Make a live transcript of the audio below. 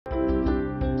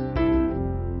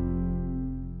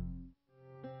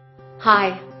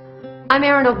Hi, I'm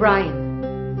Erin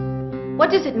OBrien. What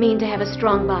does it mean to have a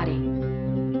strong body?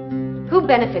 Who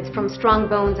benefits from strong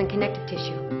bones and connective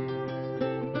tissue?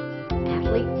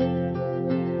 Athletes,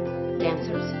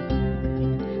 dancers,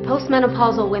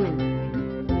 postmenopausal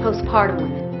women, postpartum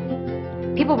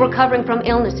women, people recovering from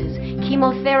illnesses,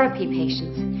 chemotherapy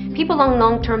patients, people on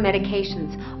long-term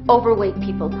medications, overweight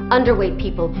people, underweight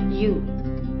people, you.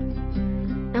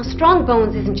 Now, strong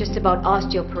bones isn't just about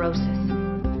osteoporosis.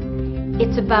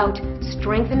 It's about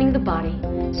strengthening the body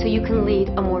so you can lead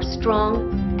a more strong,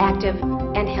 active,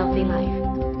 and healthy life.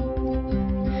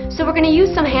 So we're going to use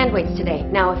some hand weights today.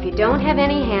 Now, if you don't have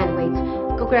any hand weights,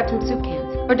 go grab some soup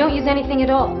cans. Or don't use anything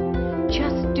at all.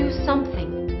 Just do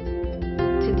something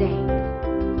today.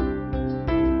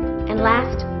 And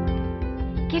last,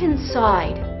 get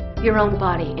inside your own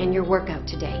body and your workout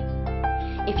today.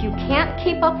 If you can't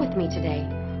keep up with me today,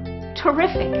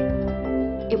 terrific.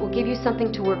 It will give you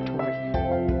something to work toward.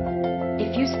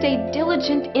 If you stay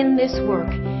diligent in this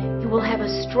work, you will have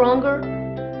a stronger,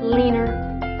 leaner,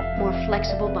 more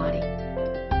flexible body.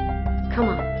 Come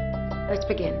on, let's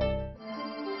begin.